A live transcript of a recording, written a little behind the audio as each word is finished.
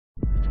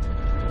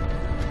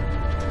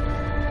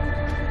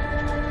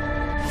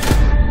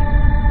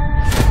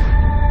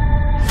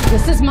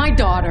This is my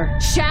daughter,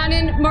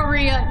 Shannan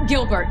Maria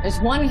Gilbert.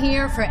 There's one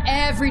here for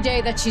every day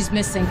that she's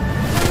missing.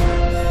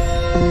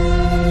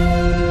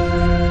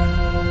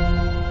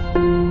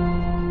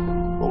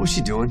 What was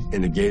she doing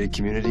in a gated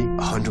community,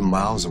 100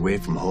 miles away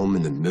from home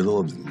in the middle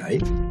of the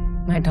night?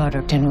 My daughter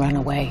didn't run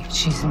away.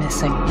 She's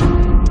missing.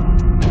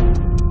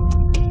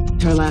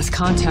 Her last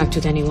contact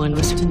with anyone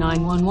was to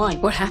 911.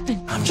 What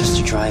happened? I'm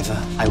just a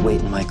driver. I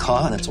wait in my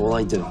car, that's all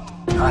I do.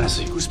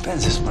 Honestly, who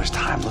spends this much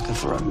time looking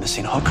for a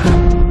missing hooker?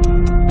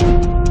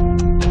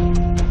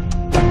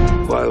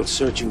 While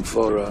searching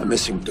for a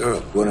missing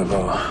girl, one of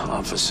our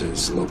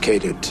officers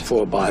located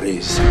 4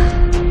 bodies.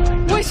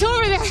 What's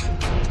over there?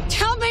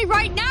 Tell me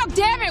right now,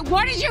 damn it!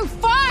 What did you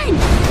find?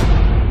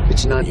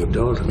 It's not your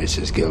daughter,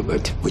 Mrs.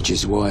 Gilbert, which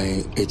is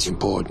why it's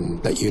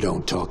important that you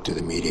don't talk to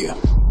the media.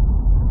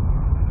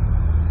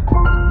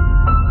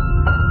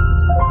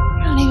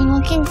 You're not even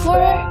looking for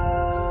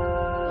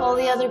her? All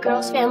the other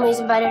girls' families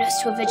invited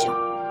us to a vigil.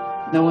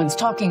 No one's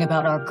talking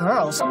about our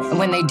girls. And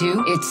when they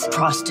do, it's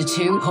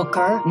prostitute,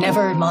 hooker,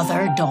 never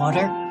mother,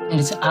 daughter. And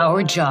it's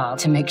our job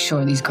to make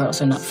sure these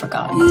girls are not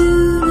forgotten.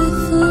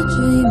 Beautiful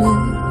dreamer,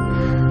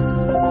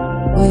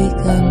 wake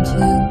unto.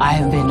 I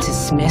have been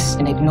dismissed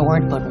and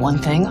ignored, but one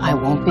thing I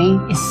won't be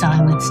is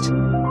silenced.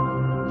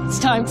 It's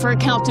time for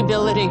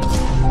accountability.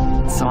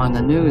 So on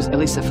the news, at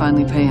least they're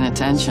finally paying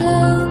attention.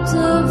 Sounds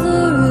of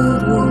the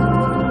rude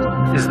world.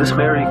 Is this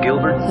Mary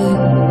Gilbert?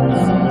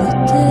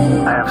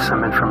 I have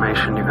some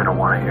information you're gonna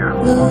want to hear.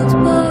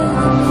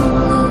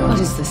 What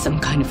is this, some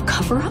kind of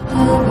cover-up?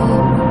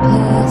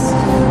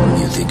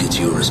 You think it's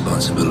your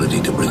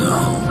responsibility to bring her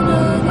home.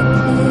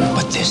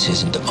 But this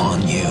isn't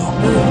on you.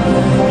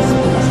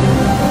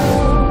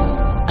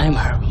 I'm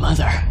her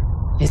mother.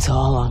 It's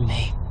all on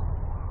me.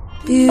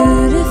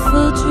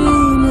 Beautiful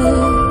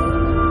dreamer,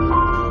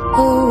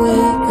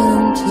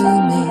 awaken to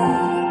me.